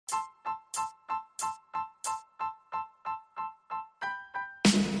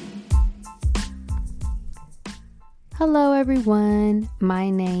Hello everyone, my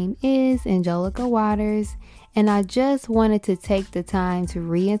name is Angelica Waters, and I just wanted to take the time to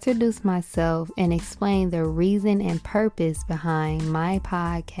reintroduce myself and explain the reason and purpose behind my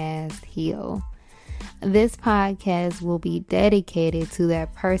podcast, Heal. This podcast will be dedicated to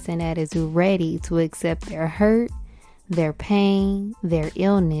that person that is ready to accept their hurt, their pain, their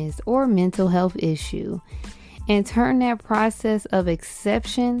illness, or mental health issue, and turn that process of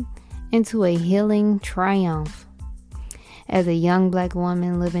acceptance into a healing triumph. As a young Black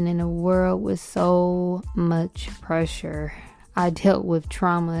woman living in a world with so much pressure, I dealt with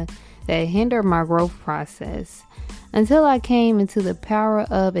trauma that hindered my growth process until I came into the power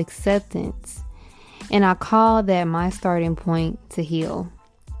of acceptance, and I call that my starting point to heal.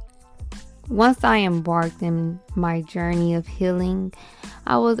 Once I embarked in my journey of healing,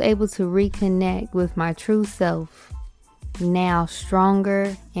 I was able to reconnect with my true self, now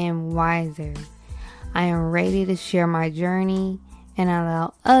stronger and wiser. I am ready to share my journey and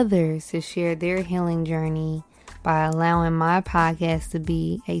allow others to share their healing journey by allowing my podcast to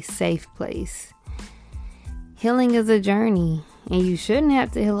be a safe place. Healing is a journey, and you shouldn't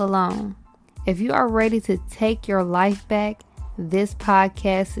have to heal alone. If you are ready to take your life back, this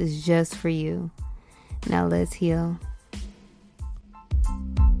podcast is just for you. Now let's heal.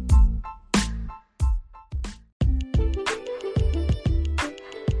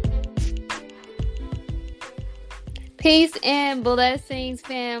 Peace and blessings,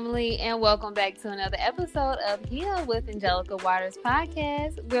 family, and welcome back to another episode of Heal with Angelica Waters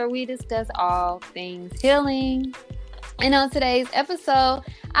podcast, where we discuss all things healing. And on today's episode,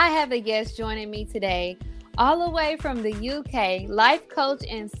 I have a guest joining me today, all the way from the UK,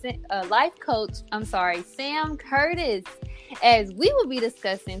 Sam Curtis, as we will be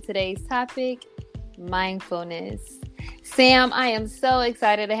discussing today's topic, mindfulness. Sam, I am so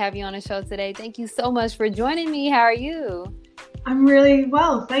excited to have you on the show today. Thank you so much for joining me. How are you? I'm really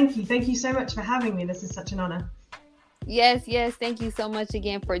well. Thank you. Thank you so much for having me. This is such an honor. Yes. Thank you so much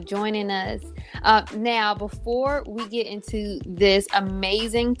again for joining us. Now, before we get into this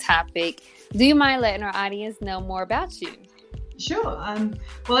amazing topic, do you mind letting our audience know more about you? Sure. Well,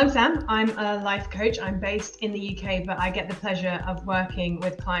 I'm Sam. I'm a life coach. I'm based in the UK, but I get the pleasure of working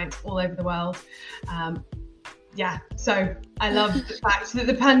with clients all over the world. So I love the fact that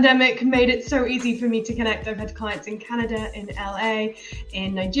the pandemic made it so easy for me to connect. I've had clients in Canada, in LA,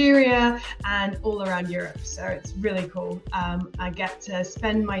 in Nigeria, and all around Europe. So it's really cool. I get to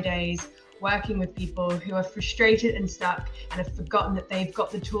spend my days working with people who are frustrated and stuck and have forgotten that they've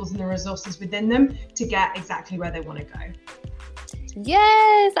got the tools and the resources within them to get exactly where they want to go.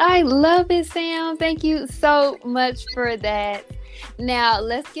 Yes, I love it, Sam. Thank you so much for that. Now,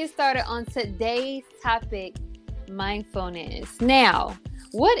 let's get started on today's topic, mindfulness. Now,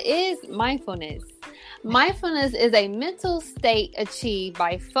 what is mindfulness? Mindfulness is a mental state achieved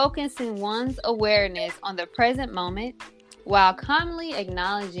by focusing one's awareness on the present moment while calmly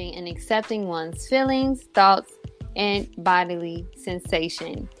acknowledging and accepting one's feelings, thoughts, and bodily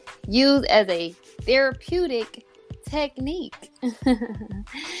sensation, used as a therapeutic technique.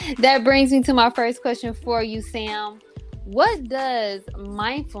 That brings me to my first question for you, Sam. What does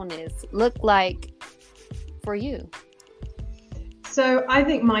mindfulness look like for you? So I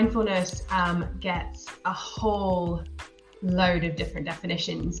think mindfulness gets a whole load of different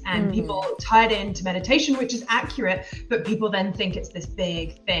definitions, and people tie it into meditation, which is accurate, but people then think it's this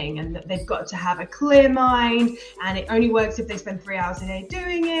big thing and that they've got to have a clear mind and it only works if they spend 3 hours a day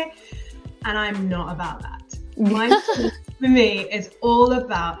doing it. And I'm not about that. Mindfulness for me is all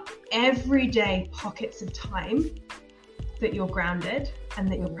about everyday pockets of time that you're grounded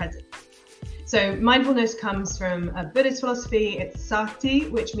and that you're present. So mindfulness comes from a Buddhist philosophy. It's sati,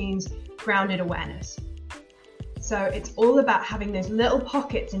 which means grounded awareness. So it's all about having those little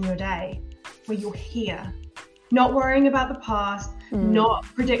pockets in your day where you're here, not worrying about the past, not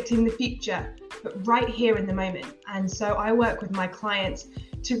predicting the future, but right here in the moment. And so I work with my clients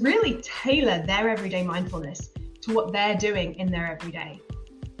to really tailor their everyday mindfulness to what they're doing in their everyday.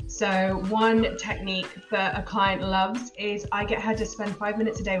 So one technique that a client loves is I get her to spend 5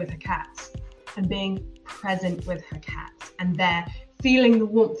 minutes a day with her cats and being present with her cats, and they're feeling the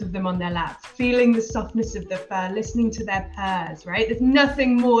warmth of them on their laps, feeling the softness of the fur, listening to their purrs, right? There's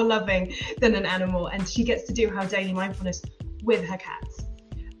nothing more loving than an animal, and she gets to do her daily mindfulness with her cats.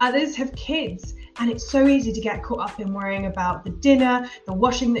 Others have kids, and it's so easy to get caught up in worrying about the dinner, the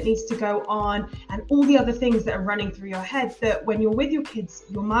washing that needs to go on, and all the other things that are running through your head, that when you're with your kids,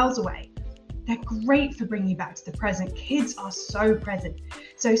 you're miles away. they're great for bringing you back to the present. Kids are so present.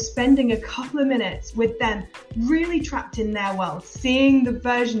 So spending a couple of minutes with them, really trapped in their world, seeing the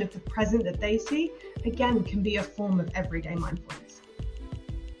version of the present that they see, again, can be a form of everyday mindfulness.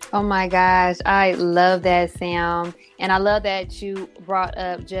 Oh my gosh, I love that, Sam. And I love that you brought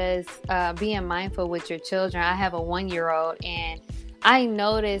up just being mindful with your children. I have a 1-year-old, and I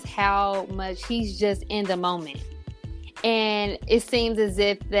notice how much he's just in the moment. And it seems as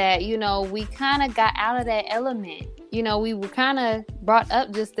if that, we kind of got out of that element. We were kind of brought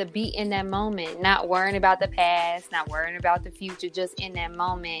up just to be in that moment, not worrying about the past, not worrying about the future, just in that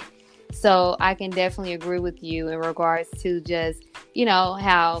moment. So I can definitely agree with you in regards to just,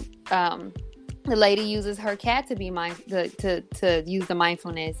 how the lady uses her cat to be to use the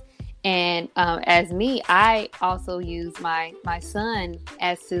mindfulness. And as me, I also use my son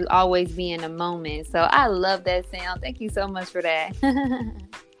as to always be in the moment. So I love that, Sam. Thank you so much for that.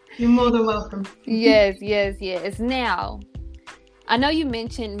 You're more than welcome. Yes. Now, I know you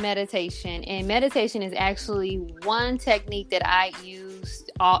mentioned meditation, and meditation is actually one technique that I use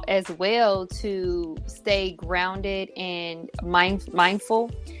as well to stay grounded and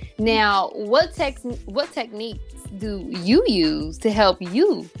mindful. Now, what techniques do you use to help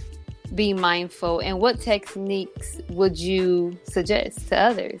you be mindful, and what techniques would you suggest to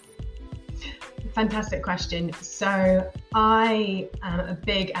others? Fantastic question. So I am a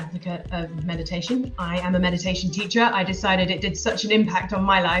big advocate of meditation. I am a meditation teacher. I decided it did such an impact on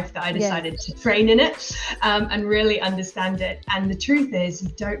my life that I decided to train in it and really understand it. And the truth is, you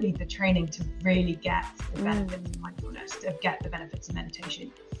don't need the training to really get the benefits of mindfulness, to get the benefits of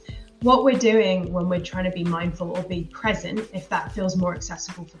meditation. What we're doing when we're trying to be mindful or be present, if that feels more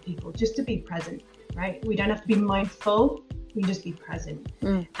accessible for people, just to be present, right? We don't have to be mindful, we just be present.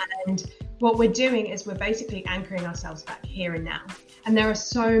 And what we're doing is we're basically anchoring ourselves back here and now. And there are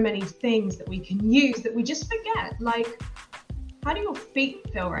so many things that we can use that we just forget. Like, how do your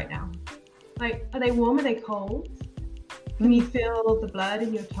feet feel right now? Like, are they warm? Are they cold? Can you feel the blood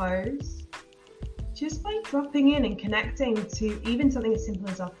in your toes? Just by dropping in and connecting to even something as simple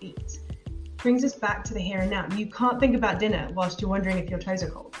as our feet brings us back to the here and now. You can't think about dinner whilst you're wondering if your toes are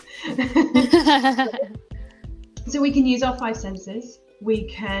cold. So we can use our 5 senses. We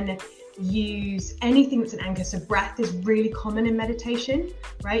can use anything that's an anchor. So breath is really common in meditation,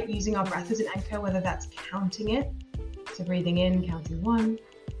 right? Using our breath as an anchor, whether that's counting it. So breathing in, counting 1,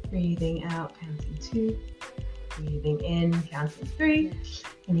 breathing out, counting 2, breathing in, counting 3,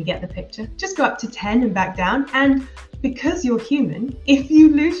 and you get the picture. Just go up to 10 and back down. And because you're human, if you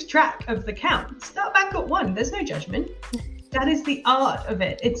lose track of the count, start back at 1. There's no judgment. That is the art of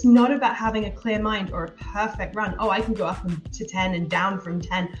it. It's not about having a clear mind or a perfect run. Oh, I can go up to 10 and down from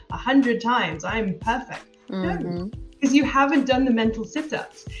 10 100 times. I'm perfect. No, because you haven't done the mental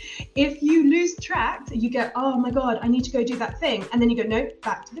sit-ups. If you lose track, you go, oh my God, I need to go do that thing. And then you go, no,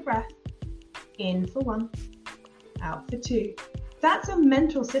 back to the breath. In for 1, out for 2. That's a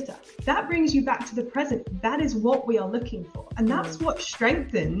mental sit-up. That brings you back to the present. That is what we are looking for. And that's what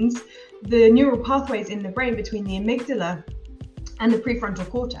strengthens the neural pathways in the brain between the amygdala and the prefrontal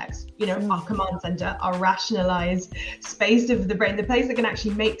cortex, our command center, our rationalized space of the brain, the place that can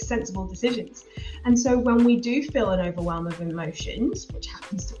actually make sensible decisions. And so when we do feel an overwhelm of emotions, which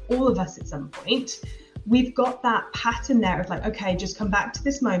happens to all of us at some point, we've got that pattern there of like, okay, just come back to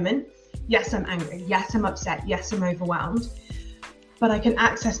this moment. Yes, I'm angry. Yes, I'm upset. Yes, I'm overwhelmed. But I can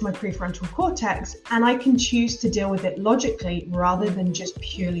access my prefrontal cortex and I can choose to deal with it logically rather than just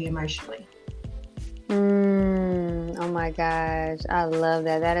purely emotionally. Oh my gosh, I love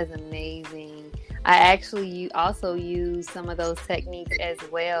that. That is amazing. I actually also use some of those techniques as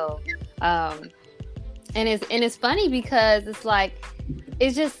well. And it's funny because it's like,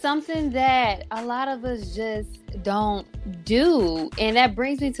 it's just something that a lot of us just don't do. And that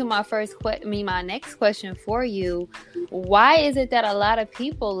brings me to my my next question for you. Why is it that a lot of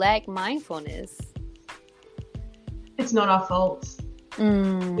people lack mindfulness? It's not our fault.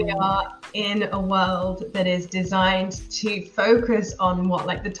 We are in a world that is designed to focus on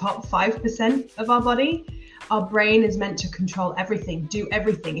the top 5% of our body. Our brain is meant to control everything, do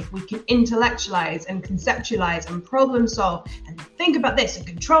everything. If we can intellectualize and conceptualize and problem solve and think about this and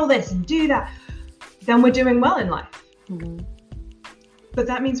control this and do that, then we're doing well in life. But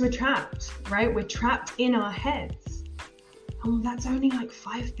that means we're trapped, right? We're trapped in our heads. And that's only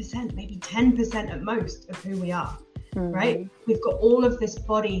 5%, maybe 10% at most of who we are. Right? We've got all of this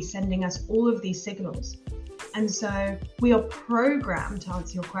body sending us all of these signals. And so we are programmed, to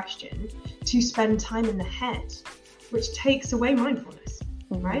answer your question, to spend time in the head, which takes away mindfulness,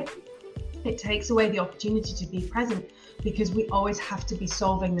 right? It takes away the opportunity to be present. because we always have to be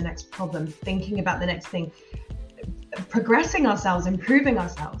solving the next problem, thinking about the next thing, progressing ourselves, improving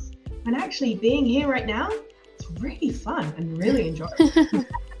ourselves. And actually being here right now, it's really fun and really enjoyable.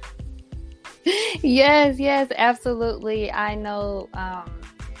 Yes, absolutely. I know,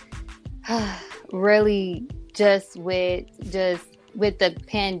 really just with the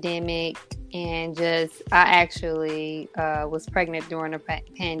pandemic, and I actually was pregnant during the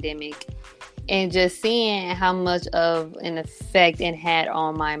pandemic, and just seeing how much of an effect it had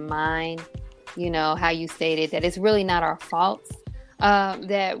on my mind. How you stated that it's really not our faults,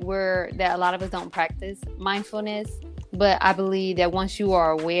 that a lot of us don't practice mindfulness. But I believe that once you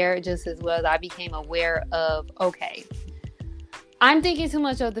are aware, just as well as I became aware of, okay, I'm thinking too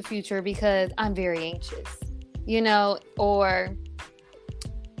much of the future because I'm very anxious, or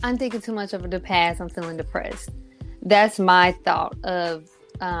I'm thinking too much of the past, I'm feeling depressed. That's my thought of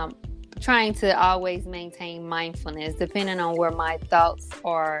trying to always maintain mindfulness, depending on where my thoughts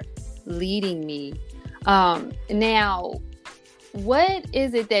are leading me. Now, what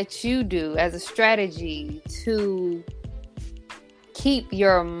is it that you do as a strategy to keep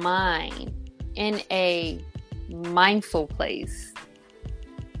your mind in a mindful place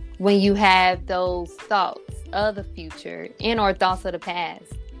when you have those thoughts of the future or thoughts of the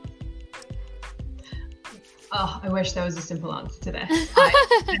past? Oh, I wish there was a simple answer to this.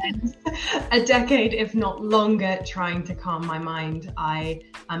 I spent a decade, if not longer, trying to calm my mind. I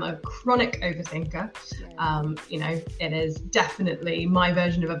am a chronic overthinker. It is definitely my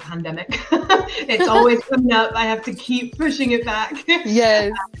version of a pandemic. It's always coming up. I have to keep pushing it back.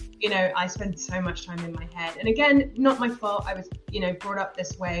 Yes. I spend so much time in my head. And again, not my fault. I was, brought up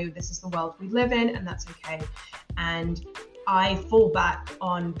this way. This is the world we live in, and that's okay. And I fall back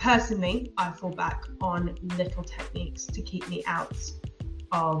on little techniques to keep me out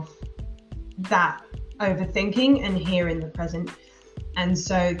of that overthinking and here in the present. And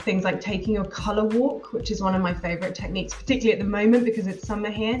so things like taking a color walk, which is one of my favorite techniques, particularly at the moment because it's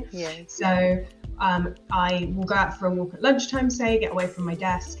summer here. Yes. So I will go out for a walk at lunchtime, get away from my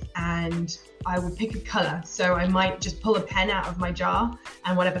desk, and I will pick a color. So I might just pull a pen out of my jar,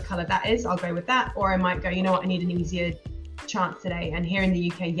 and whatever color that is, I'll go with that. Or I might go, you know what, I need an easier chance today, and here in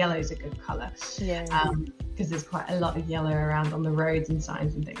the UK, yellow is a good color. Because there's quite a lot of yellow around on the roads and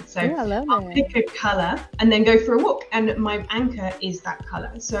signs and things. So I'll pick a color and then go for a walk, and my anchor is that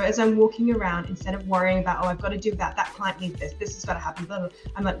color. So as I'm walking around, instead of worrying about, I've got to do that client needs this has got to happen, blah, blah,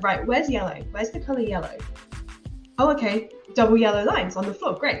 I'm like, right, where's yellow? Where's the color yellow? Oh, okay, double yellow lines on the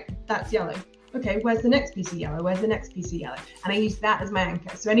floor, great, that's yellow. Okay, where's the next piece of yellow? Where's the next piece of yellow? And I use that as my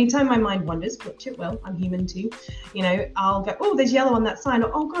anchor. So anytime my mind wanders, which it will, I'm human too, I'll go, oh, there's yellow on that sign.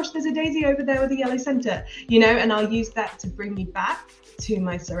 Or, oh gosh, there's a daisy over there with a yellow center, and I'll use that to bring me back to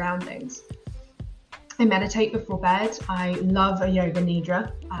my surroundings. I meditate before bed. I love a yoga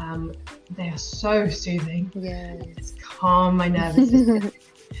nidra. They are so soothing. Yes. Just calm my nervous system.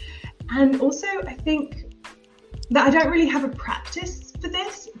 And also, I think that I don't really have a practice for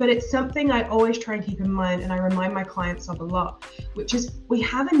this, but it's something I always try and keep in mind, and I remind my clients of a lot, which is we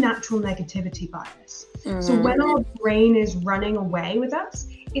have a natural negativity bias. Mm-hmm. So when our brain is running away with us,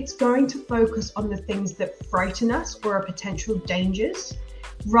 it's going to focus on the things that frighten us or are potential dangers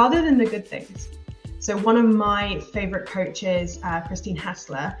rather than the good things. So one of my favorite coaches, Christine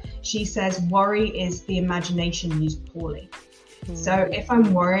Hassler, she says worry is the imagination used poorly. So if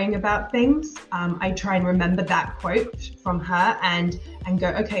I'm worrying about things, I try and remember that quote from her and go,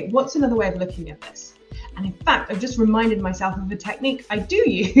 okay, what's another way of looking at this? And in fact, I've just reminded myself of a technique I do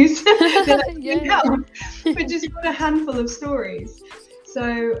use that I think helps, but just got a handful of stories.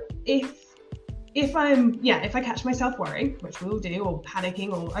 So if I catch myself worrying, which we will do, or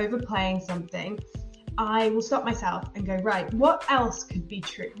panicking or overplaying something, I will stop myself and go, right, what else could be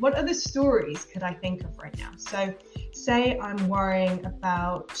true? What other stories could I think of right now? So say I'm worrying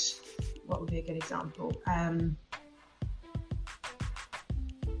about, what would be a good example? I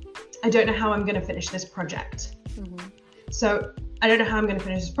don't know how I'm going to finish this project. Mm-hmm. So I don't know how I'm going to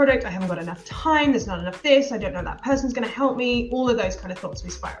finish this project. I haven't got enough time. There's not enough this. I don't know if that person's going to help me. All of those kind of thoughts we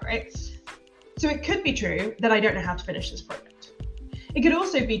spiral, right? So it could be true that I don't know how to finish this project. It could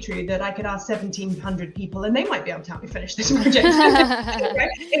also be true that I could ask 1,700 people and they might be able to help me finish this project. Right?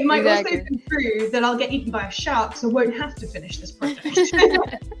 It might also be true that I'll get eaten by a shark, so I won't have to finish this project.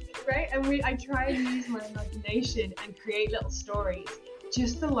 Right? And I try and use my imagination and create little stories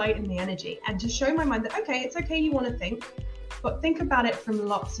just to lighten the energy and to show my mind that, okay, it's okay you want to think, but think about it from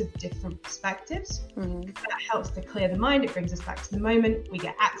lots of different perspectives. Mm-hmm. That helps to clear the mind. It brings us back to the moment. We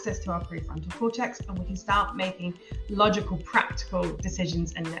get access to our prefrontal cortex and we can start making logical, practical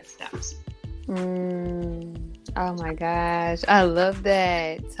decisions and next steps. Oh my gosh, I love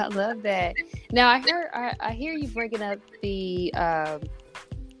that. I love that. Now I hear you breaking up the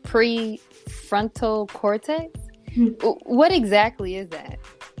prefrontal cortex. What exactly is that?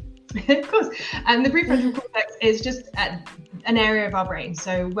 Of course. And the prefrontal cortex is just an area of our brain.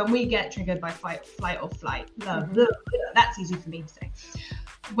 So when we get triggered by fight or flight, that's easy for me to say.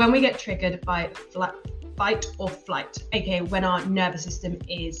 When we get triggered by fight or flight, aka when our nervous system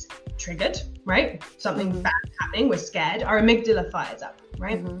is triggered, right? Something bad happening, we're scared, our amygdala fires up,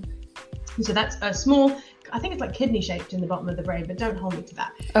 right? So that's a small, I think it's like kidney shaped in the bottom of the brain, but don't hold me to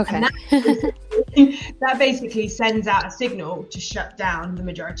that. Okay. And that basically sends out a signal to shut down the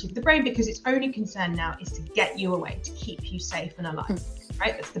majority of the brain, because its only concern now is to get you away, to keep you safe and alive,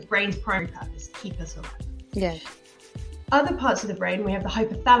 right? That's the brain's primary purpose, keep us alive. Yes. Other parts of the brain, we have the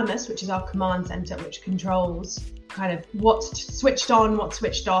hypothalamus, which is our command center, which controls kind of what's switched on, what's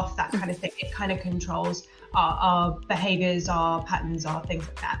switched off, that kind of thing. It kind of controls our behaviors, our patterns, our things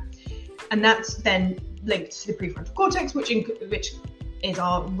like that. And that's then linked to the prefrontal cortex, which is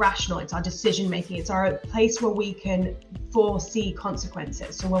our rational, it's our decision making, it's our place where we can foresee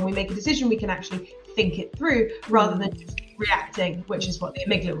consequences. So when we make a decision, we can actually think it through rather than just reacting, which is what the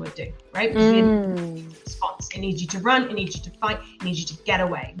amygdala would do, right? The response, it needs you to run, it needs you to fight, it needs you to get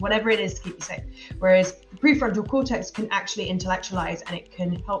away, whatever it is to keep you safe. Whereas the prefrontal cortex can actually intellectualize, and it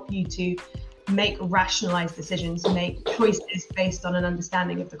can help you to make rationalized decisions, make choices based on an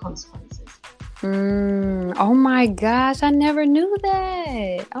understanding of the consequences. Oh my gosh, I never knew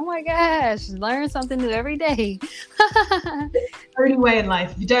that. Oh my gosh, learn something new every day. Only way in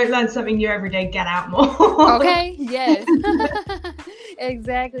life. If you don't learn something new every day, get out more. Okay, yes.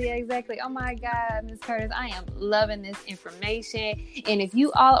 Exactly. Oh my God, Ms. Curtis, I am loving this information. And if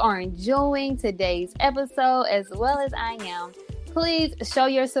you all are enjoying today's episode as well as I am, please show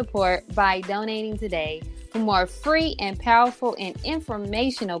your support by donating today. For more free and powerful and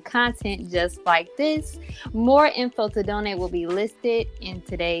informational content just like this, more info to donate will be listed in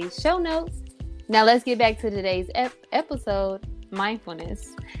today's show notes. Now let's get back to today's episode,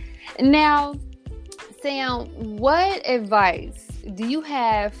 mindfulness. Now, Sam, what advice do you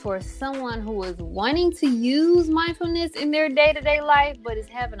have for someone who is wanting to use mindfulness in their day-to-day life but is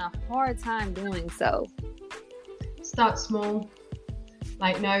having a hard time doing so? Start small.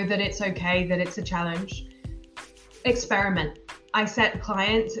 Know that it's okay, that it's a challenge. Experiment. I set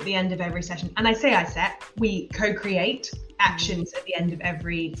clients at the end of every session, and we co-create actions at the end of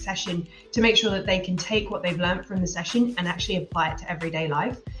every session to make sure that they can take what they've learned from the session and actually apply it to everyday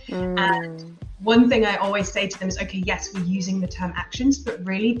life. And one thing I always say to them is, okay, yes, we're using the term actions, but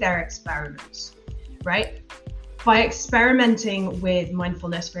really they're experiments, right? By experimenting with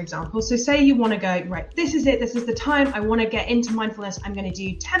mindfulness, for example, so say you want to go, right, this is it, this is the time I want to get into mindfulness, I'm going to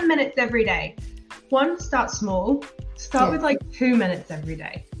do 10 minutes every day. One, start small, start with 2 minutes every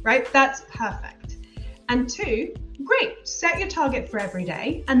day, right? That's perfect. And two, great, set your target for every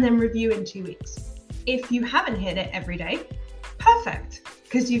day and then review in 2 weeks. If you haven't hit it every day, perfect,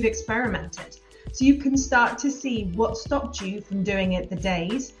 because you've experimented. So you can start to see what stopped you from doing it the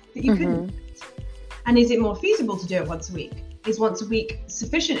days that you couldn't. And is it more feasible to do it once a week? Is once a week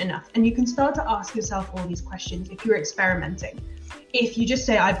sufficient enough? And you can start to ask yourself all these questions if you're experimenting. If you just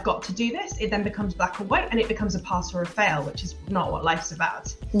say, I've got to do this, it then becomes black or white and it becomes a pass or a fail, which is not what life's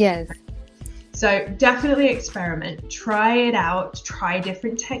about. Yes. So definitely experiment, try it out, try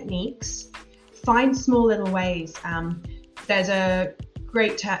different techniques, find small little ways. There's a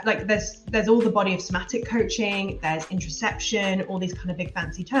great, there's all the body of somatic coaching, there's interoception, all these kind of big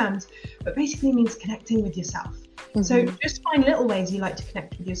fancy terms, but basically means connecting with yourself. So just find little ways you like to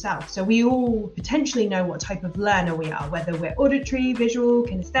connect with yourself. So we all potentially know what type of learner we are, whether we're auditory, visual,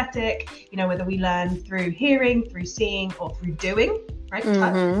 kinesthetic, whether we learn through hearing, through seeing, or through doing, right?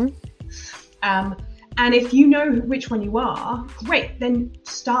 And if you know which one you are, great, then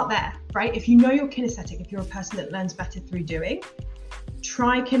start there, right? If you know you're kinesthetic, if you're a person that learns better through doing,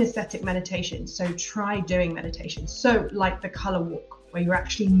 try kinesthetic meditation. So try doing meditation. So like the color walk, where you're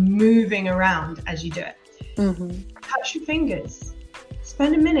actually moving around as you do it. Touch your fingers.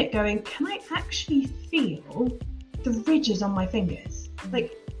 Spend a minute going, can I actually feel the ridges on my fingers?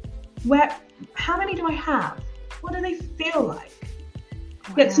 How many do I have? What do they feel like?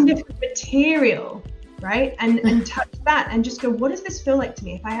 Get some different material, right? And touch that and just go, what does this feel like to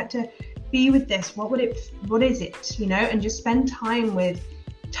me? If I had to be with this, what is it? And just spend time with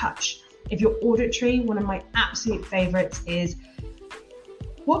touch. If you're auditory, one of my absolute favorites is,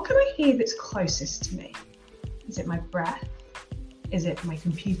 what can I hear that's closest to me? Is it my breath? Is it my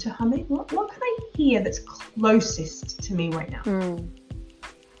computer humming? What can I hear that's closest to me right now?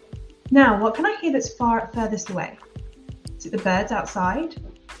 Now, what can I hear that's furthest away? Is it the birds outside?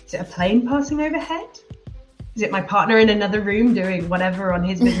 Is it a plane passing overhead? Is it my partner in another room doing whatever on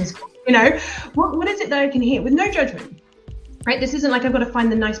his business? What is it that I can hear with no judgment? Right? This isn't like I've got to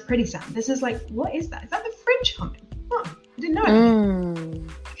find the nice, pretty sound. This is like, what is that? Is that the fridge humming? Oh, I didn't know it.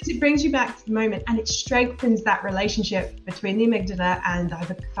 Because it brings you back to the moment, and it strengthens that relationship between the amygdala and the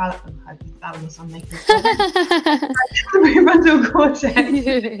hypothalamus. I'm making it prefrontal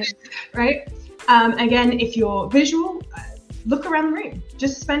cortex, right? Again, if you're visual, look around the room.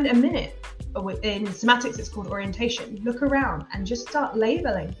 Just spend a minute. In somatics, it's called orientation. Look around and just start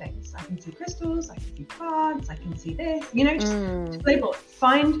labeling things. I can see crystals, I can see plants, I can see this, just label it.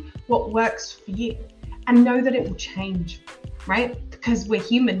 Find what works for you and know that it will change, right? Because we're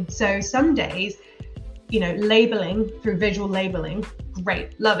human. So some days, labeling through visual labeling,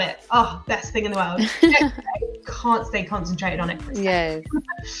 great, love it. Oh, best thing in the world. Can't stay concentrated on it for a second.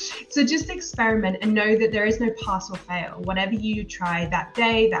 Yes. So just experiment and know that there is no pass or fail. Whatever you try that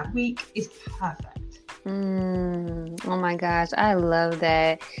day, that week is perfect. Oh my gosh, I love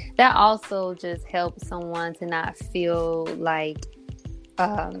that. That also just helps someone to not feel like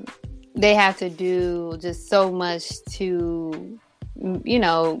they have to do just so much to,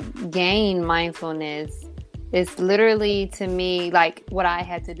 gain mindfulness. It's literally, to me, like what I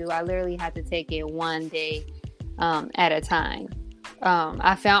had to do. I literally had to take it one day at a time.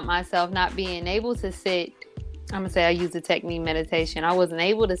 I found myself not being able to sit. I'm gonna say I use the technique meditation. I wasn't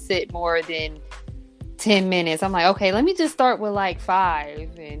able to sit more than 10 minutes. I'm like, okay, let me just start with like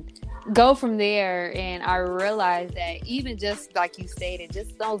 5 and go from there. And I realized that even just like you stated,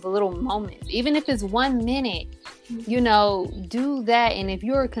 just those little moments, even if it's 1 minute, do that. And if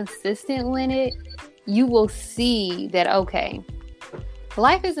you're consistent with it, you will see that, okay,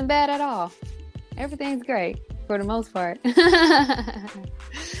 life isn't bad at all. Everything's great for the most part.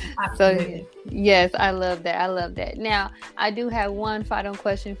 So, yes, I love that. Now, I do have one final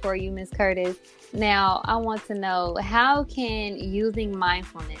question for you, Ms. Curtis. Now, I want to know, how can using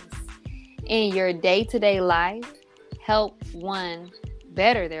mindfulness in your day-to-day life help one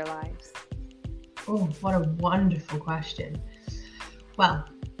better their lives? Oh, what a wonderful question. Well,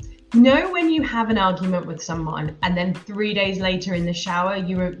 when you have an argument with someone and then 3 days later in the shower,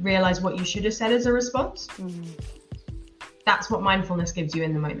 you realize what you should have said as a response? That's what mindfulness gives you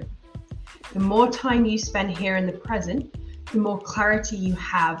in the moment. The more time you spend here in the present, the more clarity you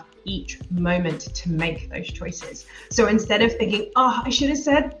have each moment to make those choices. So instead of thinking, I should have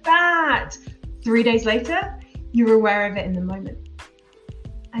said that, 3 days later, you're aware of it in the moment.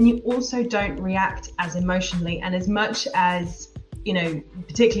 And you also don't react as emotionally and as much as,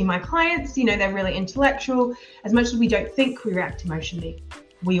 particularly my clients, they're really intellectual. As much as we don't think we react emotionally,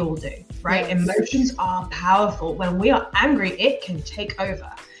 we all do, right? Yes. Emotions are powerful. When we are angry, it can take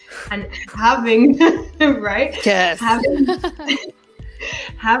over. And having, right? Yes.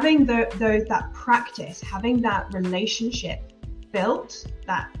 Having that practice, having that relationship built,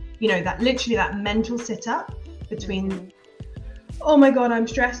 that literally that mental sit up between, oh my God, I'm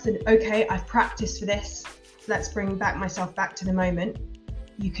stressed, and okay, I've practiced for this. Let's bring myself back to the moment.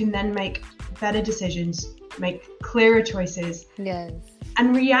 You can then make better decisions, make clearer choices. Yes.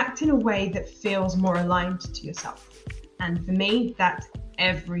 And react in a way that feels more aligned to yourself. And for me, that's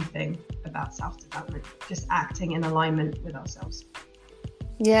everything about self-development, just acting in alignment with ourselves.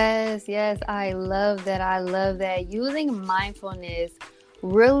 Yes, I love that. Using mindfulness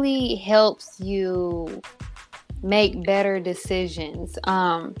really helps you make better decisions.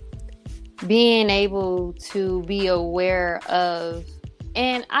 Being able to be aware of,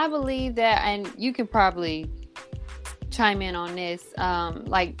 and I believe that, and you can probably chime in on this,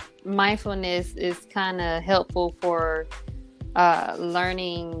 like mindfulness is kind of helpful for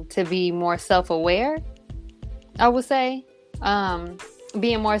learning to be more self-aware, I would say.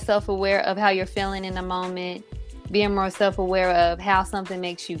 Being more self-aware of how you're feeling in the moment, being more self-aware of how something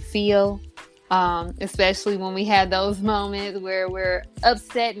makes you feel, especially when we have those moments where we're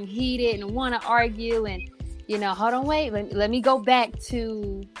upset and heated and want to argue and, hold on, wait, let me go back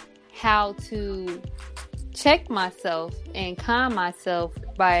to how to check myself and calm myself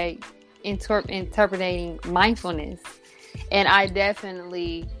by interpreting mindfulness. And I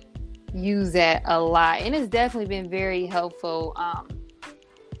definitely use that a lot. And it's definitely been very helpful.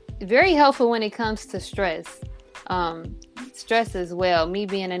 Very helpful when it comes to stress. Stress as well. Me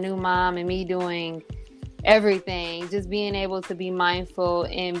being a new mom and me doing everything, just being able to be mindful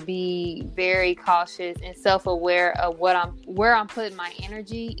and be very cautious and self-aware of where I'm putting my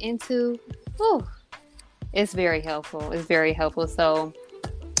energy into. Whew, it's very helpful. So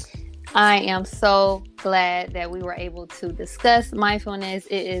I am so glad that we were able to discuss mindfulness.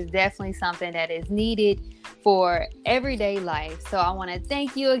 It is definitely something that is needed for everyday life. So I want to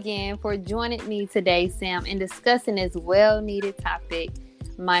thank you again for joining me today, Sam, in discussing this well-needed topic,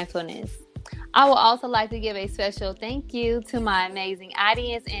 mindfulness. I would also like to give a special thank you to my amazing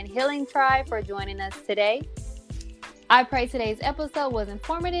audience and healing tribe for joining us today. I pray today's episode was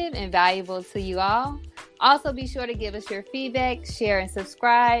informative and valuable to you all. Also, be sure to give us your feedback, share and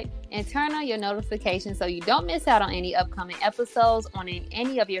subscribe, and turn on your notifications so you don't miss out on any upcoming episodes on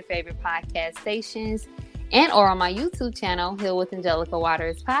any of your favorite podcast stations and or on my YouTube channel, Heal with Angelica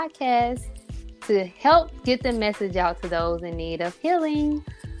Waters Podcast, to help get the message out to those in need of healing.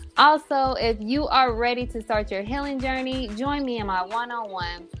 Also, if you are ready to start your healing journey, join me in my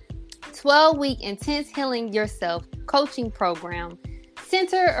one-on-one 12-week intense healing yourself coaching program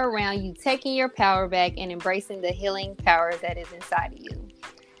centered around you taking your power back and embracing the healing power that is inside of you.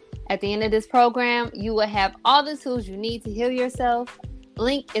 At the end of this program, you will have all the tools you need to heal yourself.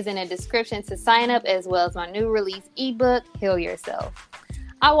 Link is in the description to sign up, as well as my new release ebook, Heal Yourself.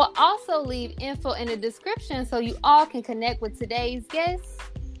 I will also leave info in the description so you all can connect with today's guest,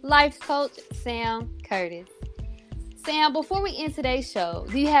 life coach Sam Curtis. Sam, before we end today's show,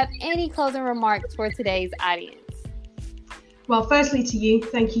 do you have any closing remarks for today's audience? Well, firstly to you,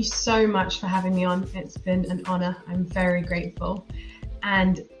 thank you so much for having me on. It's been an honor. I'm very grateful.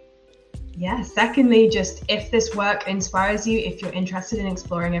 And secondly, just if this work inspires you, if you're interested in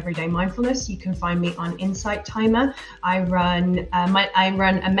exploring everyday mindfulness, you can find me on Insight Timer. I run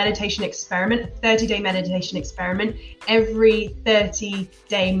a meditation experiment, a 30-day meditation experiment every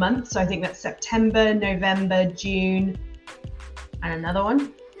 30-day month. So I think that's September, November, June, and another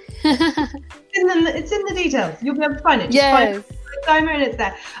one. It's in the details. You'll be able to find it. Just find the timer and it's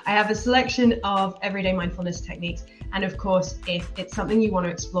there. I have a selection of everyday mindfulness techniques. And of course, if it's something you want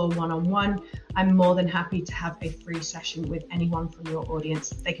to explore one-on-one, I'm more than happy to have a free session with anyone from your audience.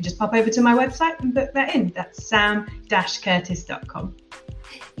 They can just pop over to my website and book that in. That's sam-curtis.com.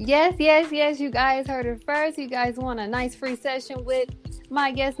 Yes. You guys heard it first. You guys want a nice free session with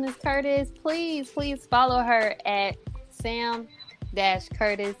my guest, Miss Curtis? Please follow her at sam-curtis.com.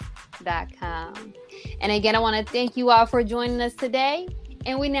 And again, I want to thank you all for joining us today.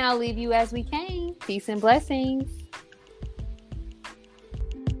 And we now leave you as we came. Peace and blessings.